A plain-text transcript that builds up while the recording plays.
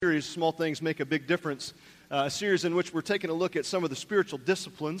Series, Small Things Make a Big Difference, a series in which we're taking a look at some of the spiritual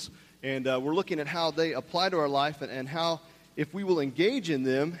disciplines, and we're looking at how they apply to our life and how, if we will engage in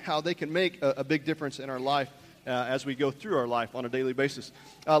them, how they can make a big difference in our life as we go through our life on a daily basis.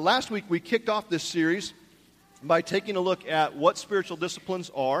 Last week, we kicked off this series by taking a look at what spiritual disciplines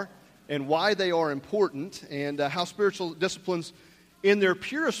are and why they are important, and how spiritual disciplines in their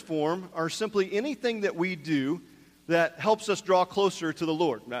purest form are simply anything that we do that helps us draw closer to the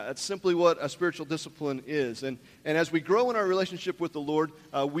Lord. Now, that's simply what a spiritual discipline is. And as we grow in our relationship with the Lord,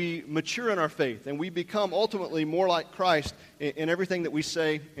 we mature in our faith, and we become ultimately more like Christ in everything that we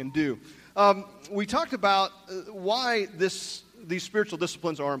say and do. We talked about why these spiritual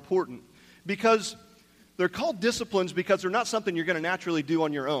disciplines are important. Because they're called disciplines because they're not something you're going to naturally do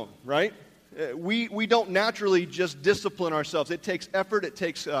on your own, right? We don't naturally just discipline ourselves. It takes effort, it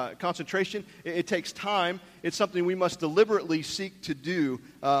takes concentration, it takes time. It's something we must deliberately seek to do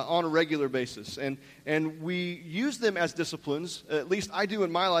on a regular basis. And we use them as disciplines, at least I do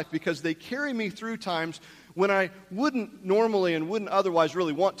in my life, because they carry me through times when I wouldn't normally and wouldn't otherwise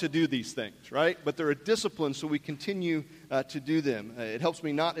really want to do these things, right? But they're a discipline, so we continue to do them. It helps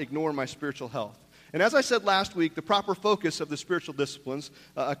me not ignore my spiritual health. And as I said last week, the proper focus of the spiritual disciplines,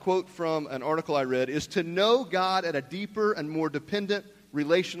 a quote from an article I read, is to know God at a deeper and more dependent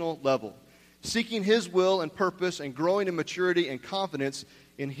relational level, seeking His will and purpose and growing in maturity and confidence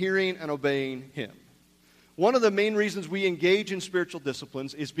in hearing and obeying Him. One of the main reasons we engage in spiritual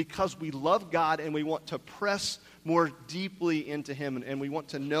disciplines is because we love God and we want to press more deeply into Him, and we want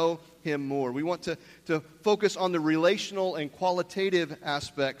to know Him more. We want to focus on the relational and qualitative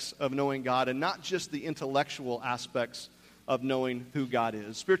aspects of knowing God and not just the intellectual aspects of knowing who God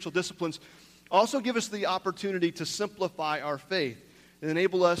is. Spiritual disciplines also give us the opportunity to simplify our faith and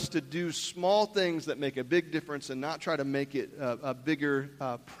enable us to do small things that make a big difference and not try to make it a bigger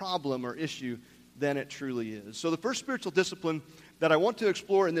problem or issue than it truly is. So the first spiritual discipline that I want to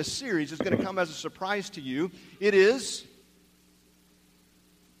explore in this series is going to come as a surprise to you. It is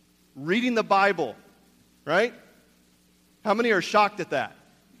reading the Bible, right? How many are shocked at that?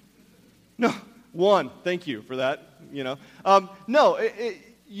 No, one. Thank you for that. You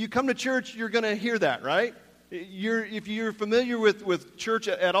come to church, you're going to hear that, right? If you're familiar with church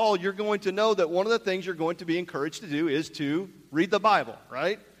at all, you're going to know that one of the things you're going to be encouraged to do is to read the Bible,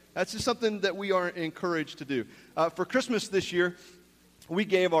 right? That's just something that we are encouraged to do. For Christmas this year, we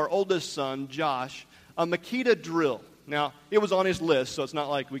gave our oldest son, Josh, a Makita drill. Now, it was on his list, so it's not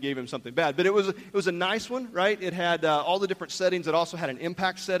like we gave him something bad. But it was a nice one, right? It had all the different settings. It also had an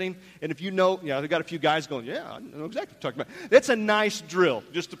impact setting. And if you know, they've got a few guys going, yeah, I know exactly what you're talking about. It's a nice drill,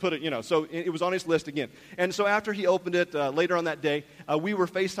 just to put it, so it was on his list again. And so after he opened it later on that day, we were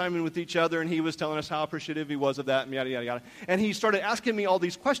FaceTiming with each other, and he was telling us how appreciative he was of that, and yada, yada, yada. And he started asking me all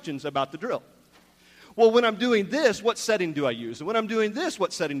these questions about the drill. Well, when I'm doing this, what setting do I use? And when I'm doing this,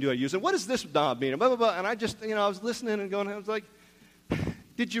 what setting do I use? And what does this knob mean? And blah, blah, blah. And I just, I was listening and going, I was like,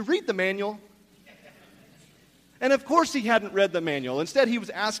 did you read the manual? And of course he hadn't read the manual. Instead, he was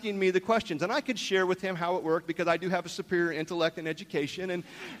asking me the questions. And I could share with him how it worked because I do have a superior intellect and education.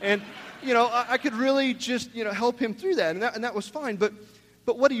 And I could really just, help him through that. And that was fine. But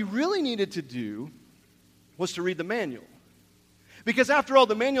what he really needed to do was to read the manual. Because after all,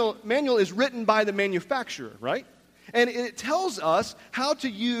 the manual is written by the manufacturer, right? And it tells us how to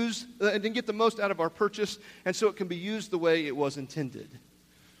use and to get the most out of our purchase, and so it can be used the way it was intended.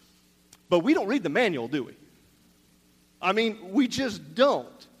 But we don't read the manual, do we? I mean, we just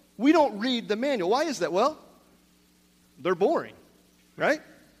don't. We don't read the manual. Why is that? Well, they're boring, right?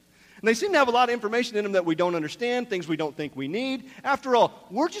 And they seem to have a lot of information in them that we don't understand, things we don't think we need. After all,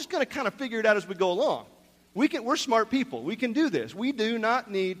 we're just going to kind of figure it out as we go along. We're smart people. We can do this. We do not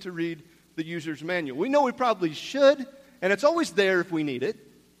need to read the user's manual. We know we probably should, and it's always there if we need it,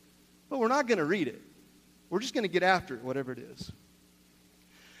 but we're not going to read it. We're just going to get after it, whatever it is.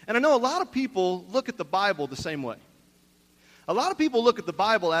 And I know a lot of people look at the Bible the same way. A lot of people look at the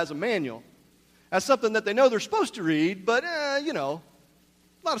Bible as a manual, as something that they know they're supposed to read, but, a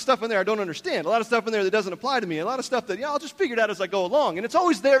lot of stuff in there I don't understand. A lot of stuff in there that doesn't apply to me. A lot of stuff that, I'll just figure it out as I go along. And it's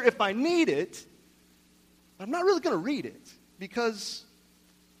always there if I need it. I'm not really going to read it because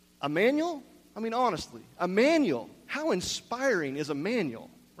a manual, honestly, a manual, how inspiring is a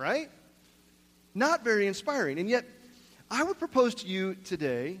manual, right? Not very inspiring. And yet, I would propose to you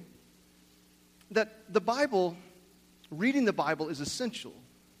today that the Bible, reading the Bible is essential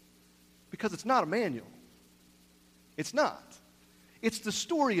because it's not a manual. It's not. It's the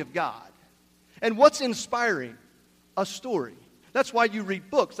story of God. And what's inspiring? A story. That's why you read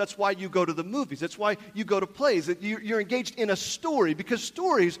books. That's why you go to the movies. That's why you go to plays. You're engaged in a story because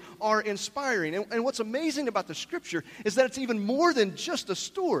stories are inspiring. And what's amazing about the Scripture is that it's even more than just a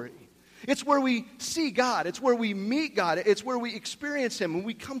story. It's where we see God. It's where we meet God. It's where we experience Him and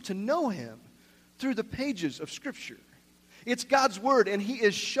we come to know Him through the pages of Scripture. It's God's Word, and He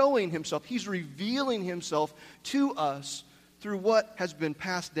is showing Himself. He's revealing Himself to us through what has been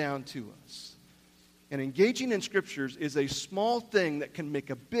passed down to us. And engaging in Scriptures is a small thing that can make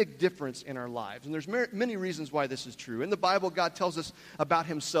a big difference in our lives. And there's many reasons why this is true. In the Bible, God tells us about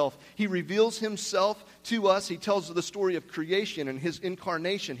Himself. He reveals Himself to us. He tells the story of creation and His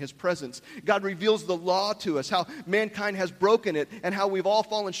incarnation, His presence. God reveals the law to us, how mankind has broken it, and how we've all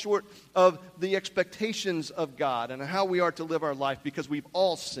fallen short of the expectations of God, and how we are to live our life because we've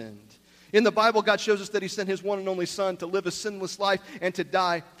all sinned. In the Bible, God shows us that He sent His one and only Son to live a sinless life and to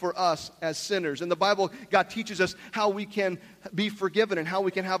die for us as sinners. In the Bible, God teaches us how we can be forgiven and how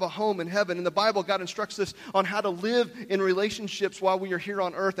we can have a home in heaven. In the Bible, God instructs us on how to live in relationships while we are here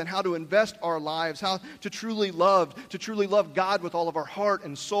on earth and how to invest our lives, how to truly love God with all of our heart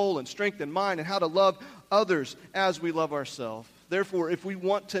and soul and strength and mind, and how to love others as we love ourselves. Therefore, if we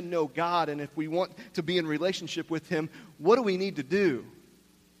want to know God and if we want to be in relationship with Him, what do we need to do?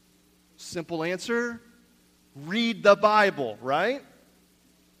 Simple answer, read the Bible, right?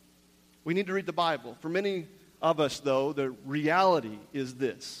 We need to read the Bible. For many of us, though, the reality is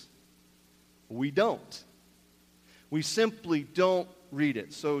this. We don't. We simply don't read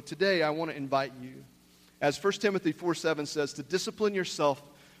it. So today I want to invite you, as 1 Timothy 4:7 says, to discipline yourself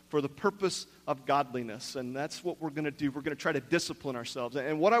for the purpose of godliness. And that's what we're going to do. We're going to try to discipline ourselves.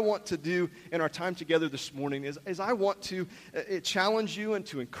 And what I want to do in our time together this morning is I want to challenge you and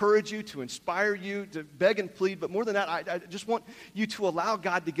to encourage you, to inspire you, to beg and plead. But more than that, I just want you to allow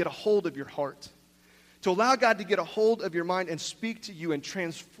God to get a hold of your heart, to allow God to get a hold of your mind and speak to you and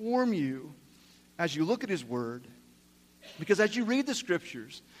transform you as you look at His Word. Because as you read the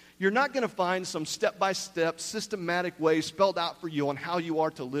Scriptures, you're not going to find some step-by-step, systematic way spelled out for you on how you are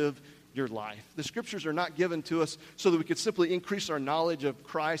to live your life. The Scriptures are not given to us so that we could simply increase our knowledge of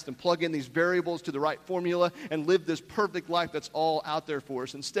Christ and plug in these variables to the right formula and live this perfect life that's all out there for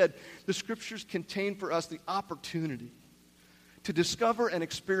us. Instead, the Scriptures contain for us the opportunity to discover and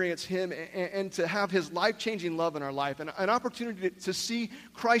experience Him and to have His life-changing love in our life, and an opportunity to see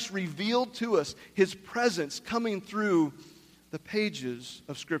Christ revealed to us, His presence coming through the pages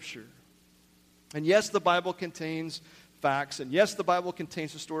of Scripture. And yes, the Bible contains facts, and yes, the Bible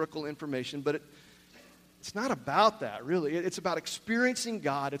contains historical information, but it's not about that, really. It's about experiencing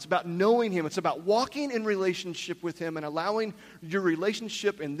God. It's about knowing Him. It's about walking in relationship with Him and allowing your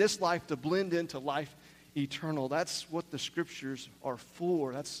relationship in this life to blend into life eternal. That's what the Scriptures are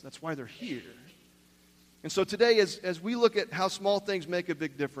for. That's why they're here. And so today, as we look at how small things make a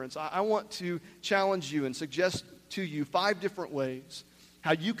big difference, I want to challenge you and suggest to you 5 different ways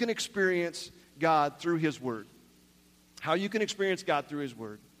how you can experience God through His Word. How you can experience God through His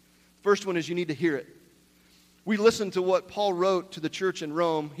Word. First one is you need to hear it. We listen to what Paul wrote to the church in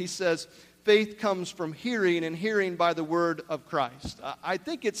Rome. He says, faith comes from hearing, and hearing by the word of Christ. I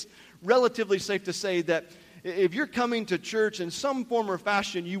think it's relatively safe to say that if you're coming to church in some form or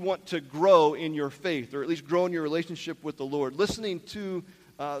fashion, you want to grow in your faith, or at least grow in your relationship with the Lord. Listening to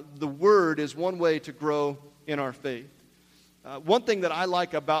the Word is one way to grow in our faith. One thing that I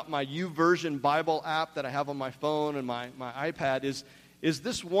like about my YouVersion Bible app that I have on my phone and my iPad is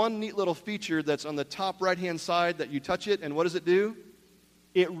this one neat little feature that's on the top right-hand side that you touch it, and what does it do?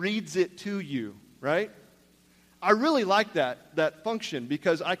 It reads it to you, right? I really like that function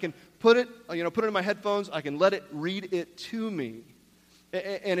because I can put it in my headphones, I can let it read it to me.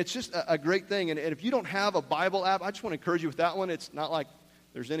 And it's just a great thing. And if you don't have a Bible app, I just want to encourage you with that one. It's not like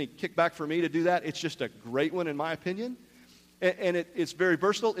there's any kickback for me to do that. It's just a great one in my opinion. And it's very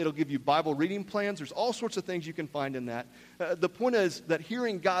versatile. It'll give you Bible reading plans. There's all sorts of things you can find in that. The point is that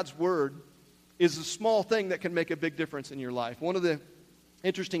hearing God's Word is a small thing that can make a big difference in your life. One of the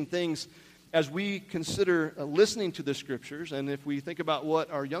interesting things as we consider listening to the Scriptures, and if we think about what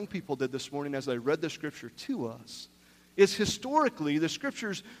our young people did this morning as they read the Scripture to us, is historically the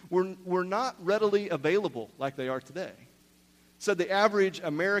Scriptures were not readily available like they are today. So the average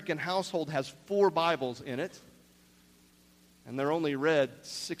American household has 4 Bibles in it, and they're only read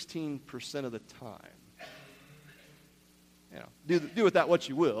 16% of the time. Do with that what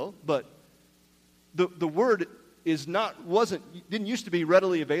you will, but the Word didn't used to be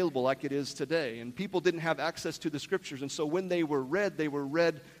readily available like it is today, and people didn't have access to the Scriptures, and so when they were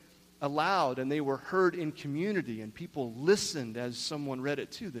read aloud, and they were heard in community, and people listened as someone read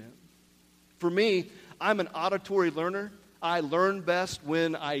it to them. For me, I'm an auditory learner. I learn best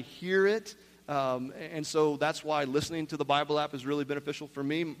when I hear it. And so that's why listening to the Bible app is really beneficial for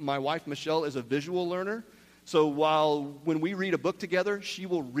me. My wife, Michelle, is a visual learner. So when we read a book together, she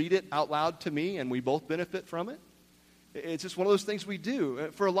will read it out loud to me, and we both benefit from it. It's just one of those things we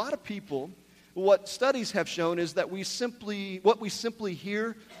do. For a lot of people, what studies have shown is that what we simply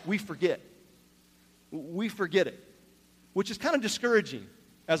hear, we forget. We forget it, which is kind of discouraging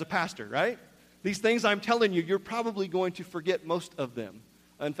as a pastor, right? These things I'm telling you, you're probably going to forget most of them.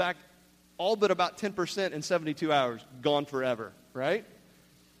 In fact, all but about 10% in 72 hours, gone forever, right?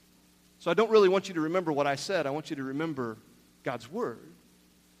 So I don't really want you to remember what I said. I want you to remember God's Word.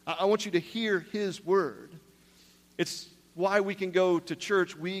 I want you to hear His Word. It's why we can go to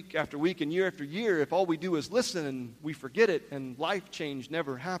church week after week and year after year if all we do is listen and we forget it and life change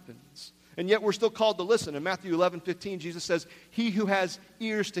never happens. And yet we're still called to listen. In Matthew 11:15, Jesus says, "He who has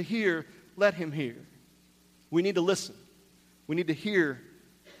ears to hear, let him hear." We need to listen. We need to hear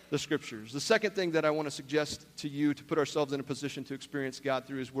the Scriptures. The second thing that I want to suggest to you to put ourselves in a position to experience God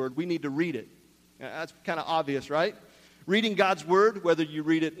through His Word, we need to read it. That's kind of obvious, right? Reading God's Word, whether you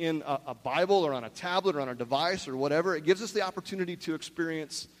read it in a Bible or on a tablet or on a device or whatever, it gives us the opportunity to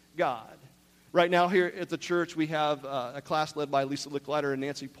experience God. Right now here at the church, we have a class led by Lisa Licklider and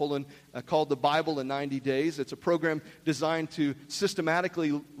Nancy Pullen called The Bible in 90 Days. It's a program designed to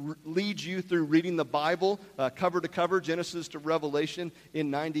systematically lead you through reading the Bible cover to cover, Genesis to Revelation,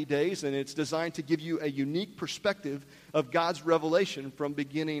 in 90 days. And it's designed to give you a unique perspective of God's revelation from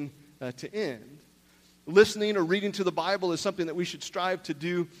beginning to end. Listening or reading to the Bible is something that we should strive to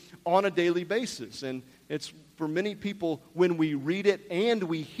do on a daily basis. And it's for many people, when we read it and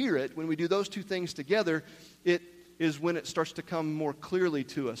we hear it, when we do those two things together, it is when it starts to come more clearly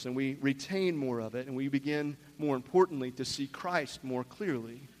to us and we retain more of it and we begin, more importantly, to see Christ more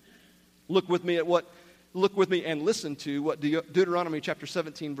clearly. Look with me and listen to what Deuteronomy chapter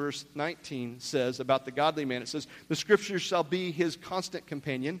 17, verse 19 says about the godly man. It says, "The Scriptures shall be his constant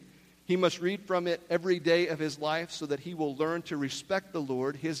companion. He must read from it every day of his life so that he will learn to respect the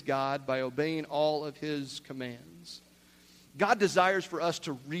Lord, his God, by obeying all of his commands." God desires for us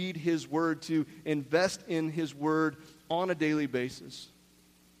to read His Word, to invest in His Word on a daily basis.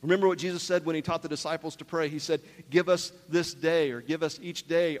 Remember what Jesus said when He taught the disciples to pray. He said, "Give us this day," or "Give us each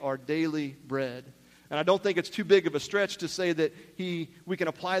day our daily bread." And I don't think it's too big of a stretch to say that we can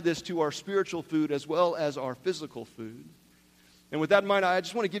apply this to our spiritual food as well as our physical food. And with that in mind, I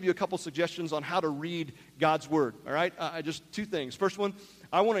just want to give you a couple suggestions on how to read God's Word, all right? Just two things. First one,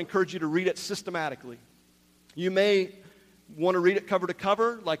 I want to encourage you to read it systematically. You may want to read it cover to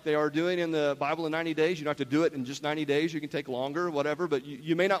cover like they are doing in the Bible in 90 days. You don't have to do it in just 90 days. You can take longer, whatever, but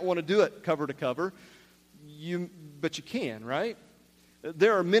you may not want to do it cover to cover. But you can, right?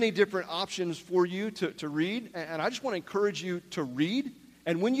 There are many different options for you to read, and I just want to encourage you to read.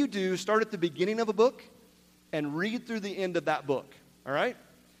 And when you do, start at the beginning of a book and read through the end of that book, all right?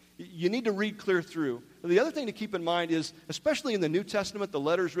 You need to read clear through. The other thing to keep in mind is, especially in the New Testament, the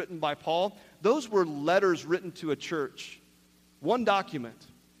letters written by Paul, those were letters written to a church. One document,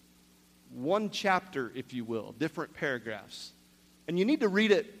 one chapter, if you will, different paragraphs. And you need to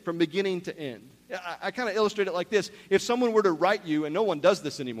read it from beginning to end. I kind of illustrate it like this. If someone were to write you, and no one does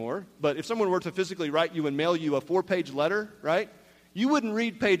this anymore, but if someone were to physically write you and mail you a 4-page letter, right? You wouldn't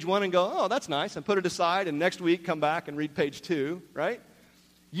read page 1 and go, "Oh, that's nice," and put it aside, and next week come back and read page 2, right?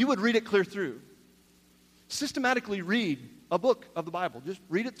 You would read it clear through. Systematically read a book of the Bible. Just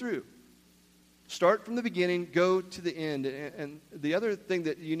read it through. Start from the beginning, go to the end. And the other thing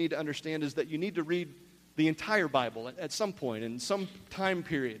that you need to understand is that you need to read the entire Bible at some point in some time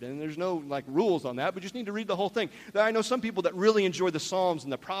period. And there's no rules on that, but you just need to read the whole thing. I know some people that really enjoy the Psalms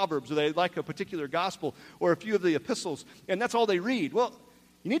and the Proverbs, or they like a particular gospel or a few of the epistles, and that's all they read. Well,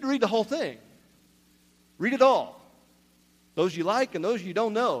 you need to read the whole thing. Read it all. Those you like and those you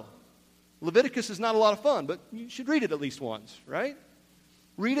don't know. Leviticus is not a lot of fun, but you should read it at least once, right?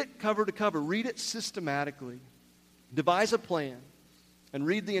 Read it cover to cover. Read it systematically. Devise a plan. And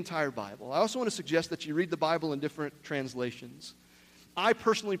read the entire Bible. I also want to suggest that you read the Bible in different translations. I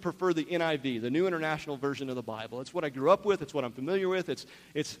personally prefer the NIV, the New International Version of the Bible. It's what I grew up with. It's what I'm familiar with. It's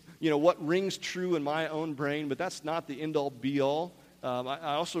what rings true in my own brain, but that's not the end-all, be-all.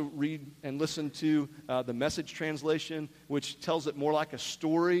 I also read and listen to the Message translation, which tells it more like a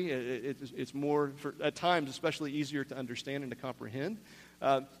story. It's more, at times, especially easier to understand and to comprehend.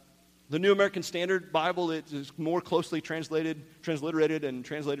 The New American Standard Bible, it is more closely transliterated and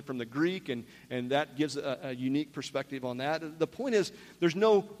translated from the Greek, and that gives a unique perspective on that. The point is, there's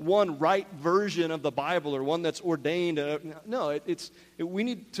no one right version of the Bible or one that's ordained. No, we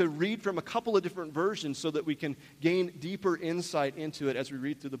need to read from a couple of different versions so that we can gain deeper insight into it as we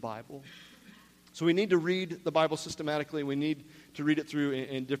read through the Bible. So we need to read the Bible systematically. We need to read it through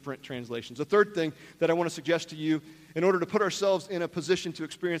in different translations. The third thing that I want to suggest to you in order to put ourselves in a position to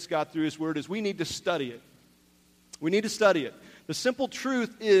experience God through His Word is we need to study it. We need to study it. The simple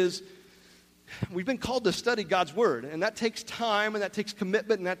truth is we've been called to study God's Word, and that takes time, and that takes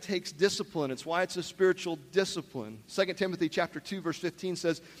commitment, and that takes discipline. It's why it's a spiritual discipline. 2 Timothy chapter 2, verse 15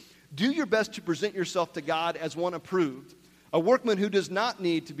 says, "Do your best to present yourself to God as one approved, a workman who does not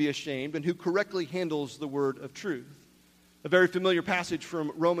need to be ashamed and who correctly handles the word of truth." A very familiar passage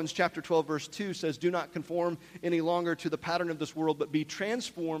from Romans chapter 12, verse 2 says, "Do not conform any longer to the pattern of this world, but be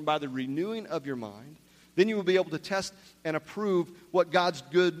transformed by the renewing of your mind. Then you will be able to test and approve what God's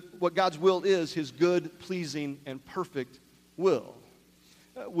will is, His good, pleasing, and perfect will."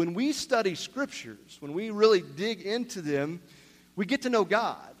 When we study Scriptures, when we really dig into them, we get to know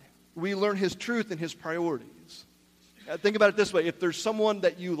God. We learn His truth and His priorities. Think about it this way. If there's someone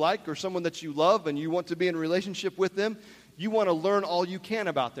that you like or someone that you love and you want to be in a relationship with them, you want to learn all you can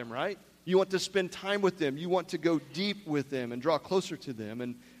about them, right? You want to spend time with them. You want to go deep with them and draw closer to them.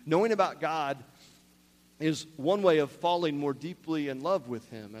 And knowing about God is one way of falling more deeply in love with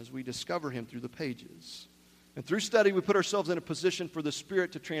Him as we discover Him through the pages. And through study, we put ourselves in a position for the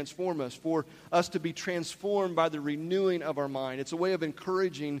Spirit to transform us, for us to be transformed by the renewing of our mind. It's a way of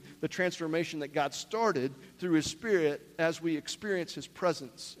encouraging the transformation that God started through His Spirit as we experience His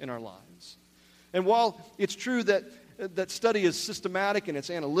presence in our lives. And while it's true that study is systematic and it's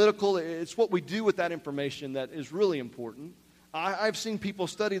analytical, it's what we do with that information that is really important. I've seen people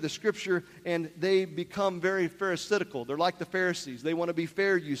study the Scripture and they become very pharisaical. They're like the Pharisees. They want to be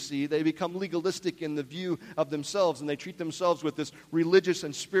fair, you see. They become legalistic in the view of themselves, and they treat themselves with this religious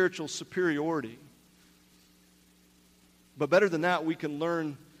and spiritual superiority. But better than that, we can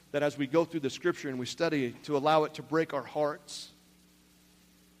learn that as we go through the Scripture and we study, to allow it to break our hearts.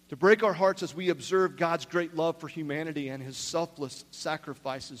 To break our hearts as we observe God's great love for humanity and His selfless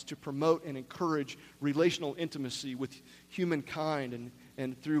sacrifices to promote and encourage relational intimacy with humankind.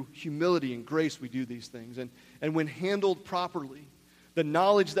 And through humility and grace we do these things. And when handled properly, the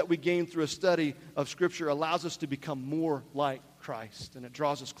knowledge that we gain through a study of Scripture allows us to become more like Christ, and it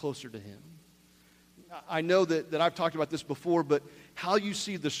draws us closer to Him. I know that I've talked about this before, but how you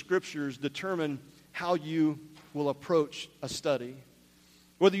see the Scriptures determine how you will approach a study.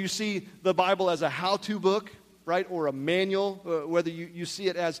 Whether you see the Bible as a how-to book, right, or a manual, whether you see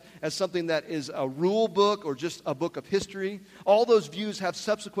it as something that is a rule book or just a book of history, all those views have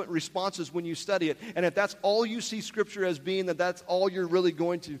subsequent responses when you study it. And if that's all you see Scripture as being, that's all you're really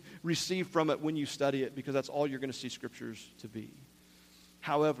going to receive from it when you study it, because that's all you're going to see Scriptures to be.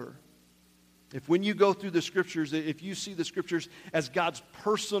 However, if when you go through the Scriptures, if you see the Scriptures as God's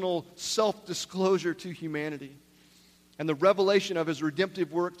personal self-disclosure to humanity, and the revelation of His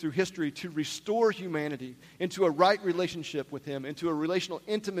redemptive work through history to restore humanity into a right relationship with Him, into a relational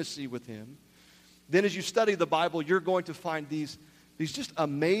intimacy with Him, then as you study the Bible, you're going to find these just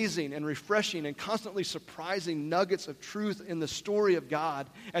amazing and refreshing and constantly surprising nuggets of truth in the story of God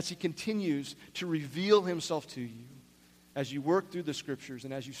as He continues to reveal Himself to you as you work through the Scriptures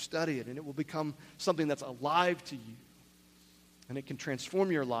and as you study it. And it will become something that's alive to you. And it can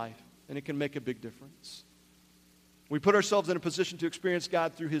transform your life, and it can make a big difference. We put ourselves in a position to experience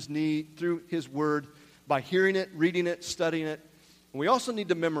God through His Word, by hearing it, reading it, studying it. And we also need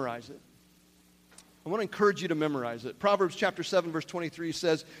to memorize it. I want to encourage you to memorize it. Proverbs chapter 7, verse 23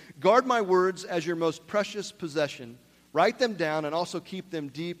 says, "Guard my words as your most precious possession. Write them down and also keep them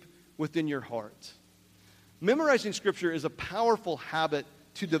deep within your heart." Memorizing Scripture is a powerful habit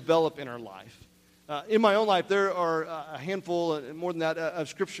to develop in our life. In my own life, there are a handful, more than that, of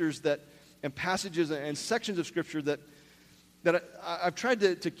Scriptures and passages and sections of Scripture that I've tried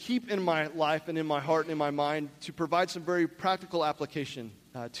to keep in my life and in my heart and in my mind to provide some very practical application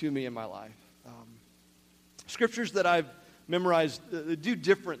to me in my life. Scriptures that I've memorized do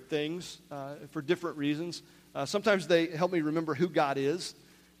different things for different reasons. Sometimes they help me remember who God is,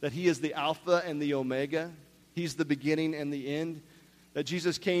 that He is the Alpha and the Omega. He's the beginning and the end, that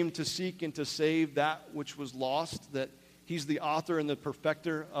Jesus came to seek and to save that which was lost, that He's the author and the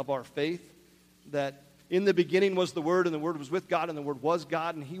perfecter of our faith, that in the beginning was the Word, and the Word was with God, and the Word was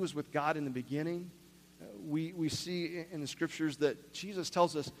God, and He was with God in the beginning. We see in the Scriptures that Jesus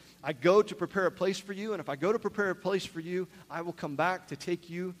tells us, "I go to prepare a place for you, and if I go to prepare a place for you, I will come back to take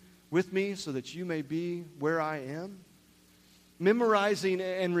you with me so that you may be where I am? Memorizing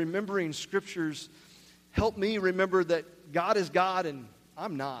and remembering scriptures help me remember that God is God and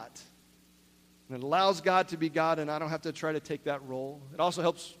I'm not. And it allows God to be God, and I don't have to try to take that role. It also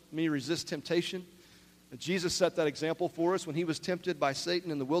helps me resist temptation. Jesus set that example for us when he was tempted by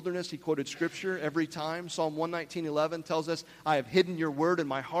Satan in the wilderness. He quoted Scripture every time. Psalm 119:11 tells us, I have hidden your word in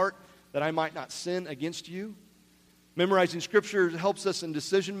my heart that I might not sin against you. Memorizing Scripture helps us in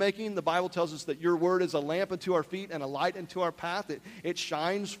decision making. The Bible tells us that your word is a lamp unto our feet and a light unto our path. It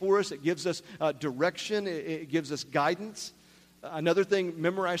shines for us. It gives us direction. It gives us guidance. Another thing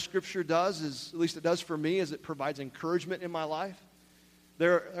memorized Scripture does, is, at least it does for me, is it provides encouragement in my life.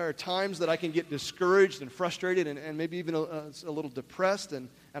 There are times that I can get discouraged and frustrated and maybe even a little depressed, and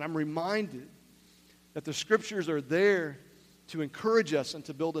I'm reminded that the Scriptures are there to encourage us and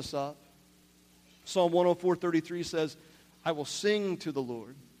to build us up. Psalm 104:33 says, I will sing to the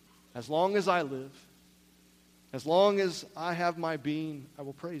Lord as long as I live. As long as I have my being, I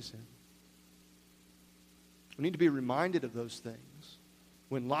will praise him. We need to be reminded of those things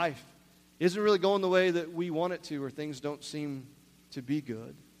when life isn't really going the way that we want it to, or things don't seem to be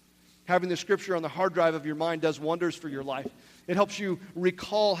good. Having the Scripture on the hard drive of your mind does wonders for your life. It helps you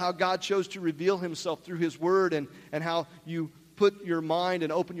recall how God chose to reveal himself through his word, and how you put your mind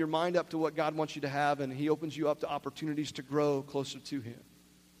and open your mind up to what God wants you to have, and he opens you up to opportunities to grow closer to him.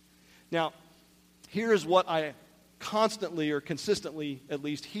 Now, here is what I constantly, or consistently at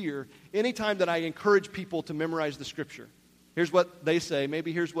least, hear anytime that I encourage people to memorize the Scripture. Here's what they say.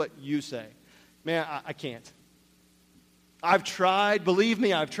 Maybe here's what you say. Man, I can't. I've tried, believe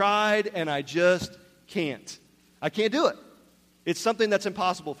me, I've tried, and I just can't. I can't do it. It's something that's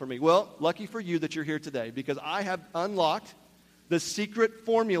impossible for me. Well, lucky for you that you're here today, because I have unlocked the secret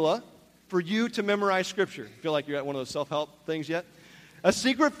formula for you to memorize Scripture. Feel like you're at one of those self-help things yet? A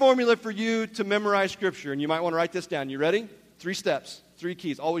secret formula for you to memorize Scripture, and you might want to write this down. You ready? 3 steps, 3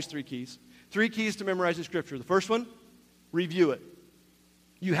 keys, always 3 keys. 3 keys to memorizing Scripture. The first one, review it.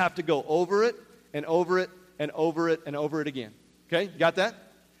 You have to go over it and over it and over it and over it again. Okay, you got that?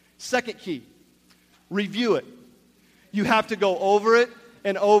 Second key, review it. You have to go over it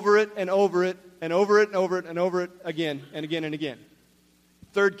and over it and over it and over it and over it and over it again and again and again.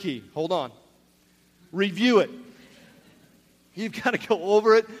 Third key, hold on. Review it. You've got to go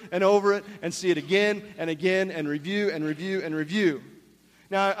over it and see it again and again and review and review and review.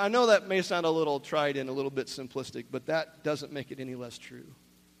 Now, I know that may sound a little trite and a little bit simplistic, but that doesn't make it any less true.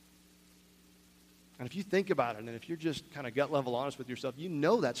 And if you think about it, and if you're just kind of gut level honest with yourself, you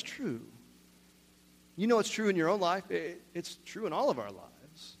know that's true. You know it's true in your own life. It's true in all of our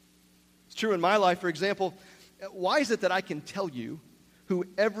lives. It's true in my life. For example, why is it that I can tell you who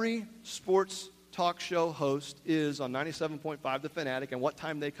every sports talk show host is on 97.5 The Fanatic and what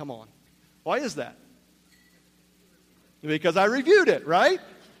time they come on? Why is that? Because I reviewed it, right?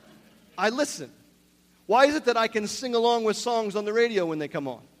 I listen. Why is it that I can sing along with songs on the radio when they come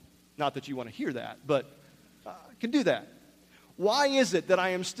on? Not that you want to hear that, but I can do that. Why is it that I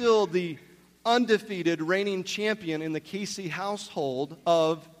am still the undefeated reigning champion in the Casey household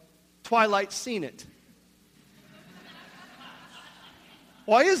of Twilight Seen It?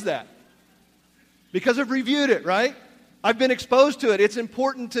 Why is that? Because I've reviewed it, right? I've been exposed to it. It's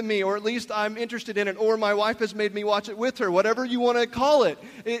important to me, or at least I'm interested in it, or my wife has made me watch it with her, whatever you want to call it.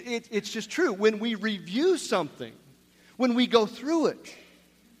 It's just true. When we review something, when we go through it,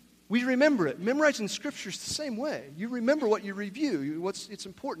 we remember it. Memorizing Scripture is the same way. You remember what you review. It's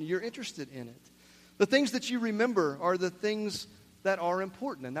important. You're interested in it. The things that you remember are the things that are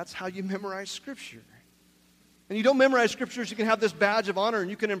important, and that's how you memorize Scripture. And you don't memorize Scriptures, you can have this badge of honor, and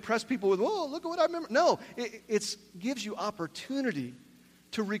you can impress people with, oh, look at what I remember. No, it gives you opportunity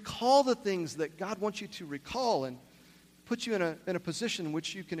to recall the things that God wants you to recall, and put you in a position in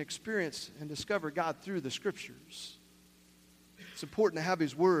which you can experience and discover God through the Scriptures. It's important to have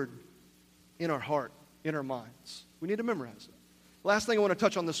his word in our heart, in our minds. We need to memorize it. Last thing I want to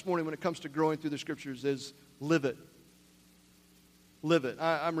touch on this morning when it comes to growing through the Scriptures is live it. Live it.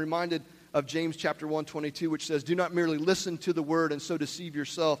 I'm reminded of James chapter 1:22, which says, do not merely listen to the word and so deceive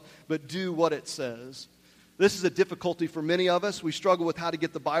yourself, but do what it says. This is a difficulty for many of us. We struggle with how to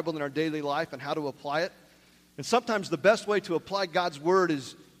get the Bible in our daily life and how to apply it. And sometimes the best way to apply God's word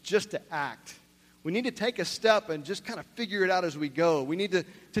is just to act. We need to take a step and just kind of figure it out as we go. We need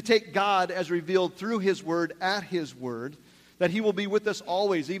to take God as revealed through his word at his word, that he will be with us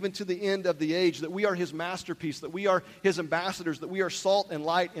always, even to the end of the age, that we are his masterpiece, that we are his ambassadors, that we are salt and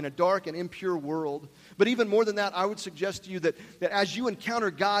light in a dark and impure world. But even more than that, I would suggest to you that as you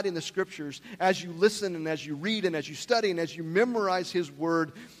encounter God in the Scriptures, as you listen and as you read and as you study and as you memorize his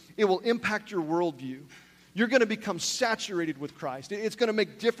word, it will impact your worldview. You're going to become saturated with Christ. It's going to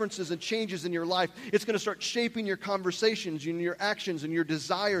make differences and changes in your life. It's going to start shaping your conversations and your actions and your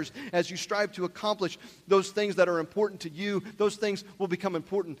desires as you strive to accomplish those things that are important to you. Those things will become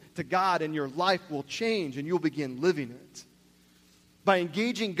important to God, and your life will change, and you'll begin living it. By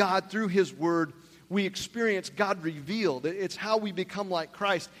engaging God through His Word, we experience God revealed. It's how we become like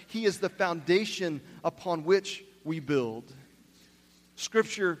Christ. He is the foundation upon which we build.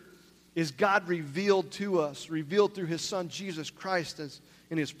 Scripture is God revealed to us, revealed through His Son, Jesus Christ, as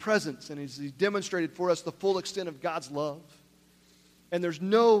in His presence, and He's demonstrated for us the full extent of God's love. And there's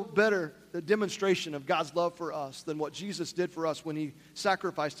no better demonstration of God's love for us than what Jesus did for us when He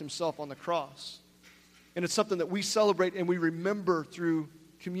sacrificed Himself on the cross. And it's something that we celebrate and we remember through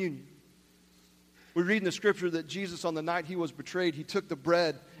communion. We read in the Scripture that Jesus, on the night He was betrayed, He took the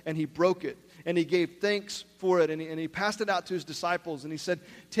bread and He broke it. And He gave thanks for it, and he passed it out to His disciples, and He said,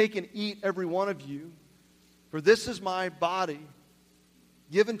 "Take and eat, every one of you, for this is my body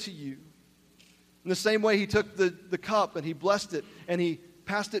given to you." In the same way, He took the cup, and He blessed it, and He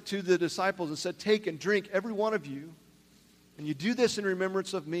passed it to the disciples and said, "Take and drink, every one of you, and you do this in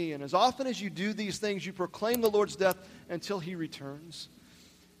remembrance of me. And as often as you do these things, you proclaim the Lord's death until He returns."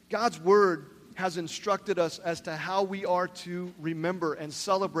 God's Word has instructed us as to how we are to remember and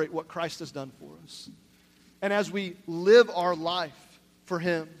celebrate what Christ has done for us. And as we live our life for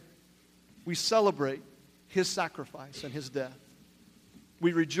Him, we celebrate His sacrifice and His death.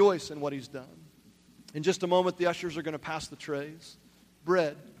 We rejoice in what He's done. In just a moment, the ushers are going to pass the trays.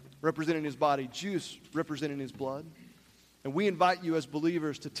 Bread, representing His body. Juice, representing His blood. And we invite you as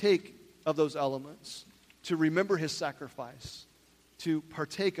believers to take of those elements, to remember His sacrifice, to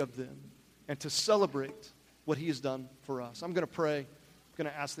partake of them, and to celebrate what He has done for us. I'm going to pray. I'm going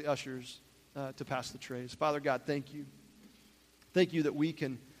to ask the ushers to pass the trays. Father God, thank you. Thank you that we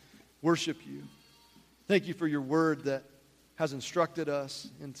can worship you. Thank you for your word that has instructed us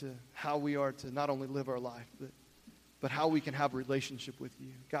into how we are to not only live our life, but how we can have a relationship with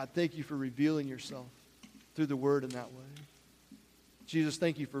you. God, thank you for revealing yourself through the word in that way. Jesus,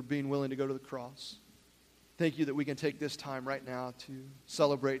 thank you for being willing to go to the cross. Thank you that we can take this time right now to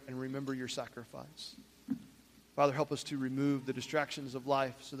celebrate and remember your sacrifice. Father, help us to remove the distractions of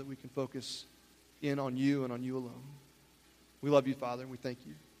life so that we can focus in on you and on you alone. We love you, Father, and we thank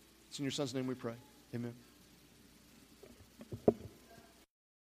you. It's in your Son's name we pray. Amen.